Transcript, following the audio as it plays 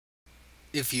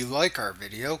If you like our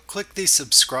video, click the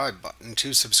subscribe button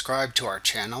to subscribe to our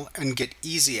channel and get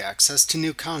easy access to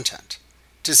new content.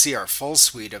 To see our full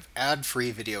suite of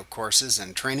ad-free video courses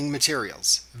and training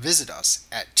materials, visit us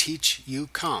at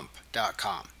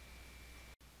teachucomp.com.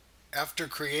 After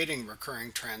creating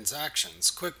recurring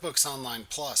transactions, QuickBooks Online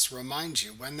Plus reminds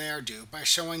you when they are due by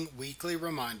showing weekly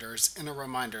reminders in a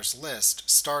reminders list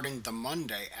starting the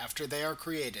Monday after they are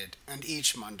created and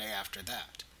each Monday after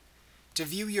that. To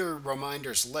view your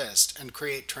reminders list and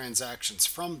create transactions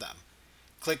from them,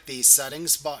 click the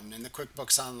Settings button in the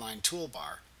QuickBooks Online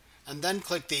toolbar, and then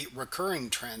click the Recurring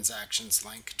Transactions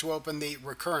link to open the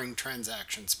Recurring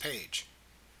Transactions page.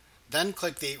 Then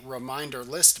click the Reminder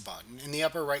List button in the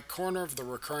upper right corner of the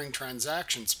Recurring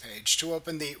Transactions page to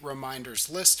open the Reminders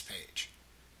List page.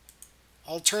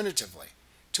 Alternatively,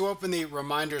 to open the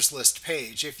Reminders List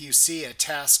page, if you see a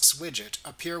Tasks widget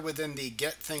appear within the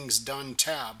Get Things Done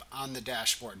tab on the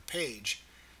dashboard page,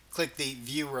 click the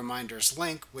View Reminders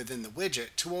link within the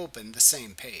widget to open the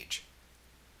same page.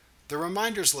 The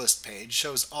Reminders List page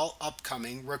shows all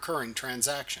upcoming recurring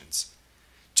transactions.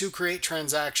 To create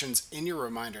transactions in your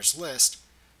reminders list,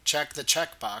 check the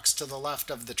checkbox to the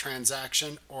left of the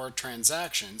transaction or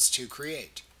transactions to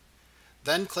create.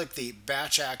 Then click the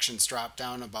Batch Actions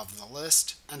drop-down above the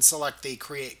list and select the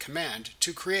Create command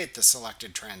to create the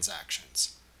selected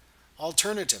transactions.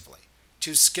 Alternatively,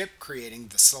 to skip creating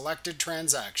the selected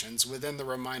transactions within the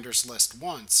reminders list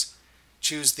once,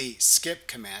 choose the Skip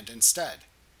command instead.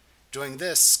 Doing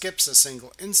this skips a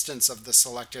single instance of the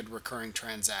selected recurring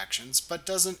transactions but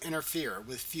doesn't interfere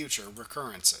with future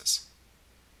recurrences.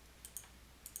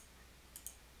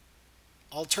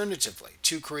 Alternatively,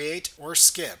 to create or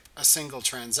skip a single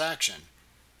transaction,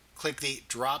 click the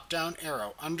drop-down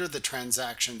arrow under the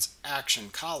Transactions Action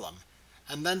column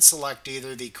and then select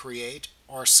either the Create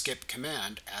or Skip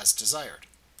command as desired.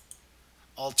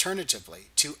 Alternatively,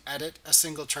 to edit a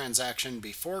single transaction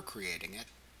before creating it,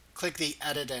 click the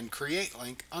Edit and Create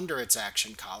link under its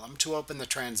Action column to open the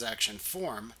transaction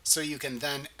form so you can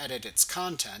then edit its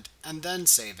content and then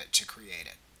save it to create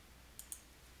it.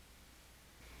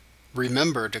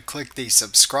 Remember to click the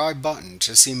subscribe button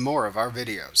to see more of our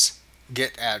videos.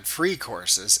 Get ad-free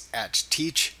courses at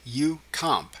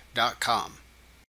teachucomp.com.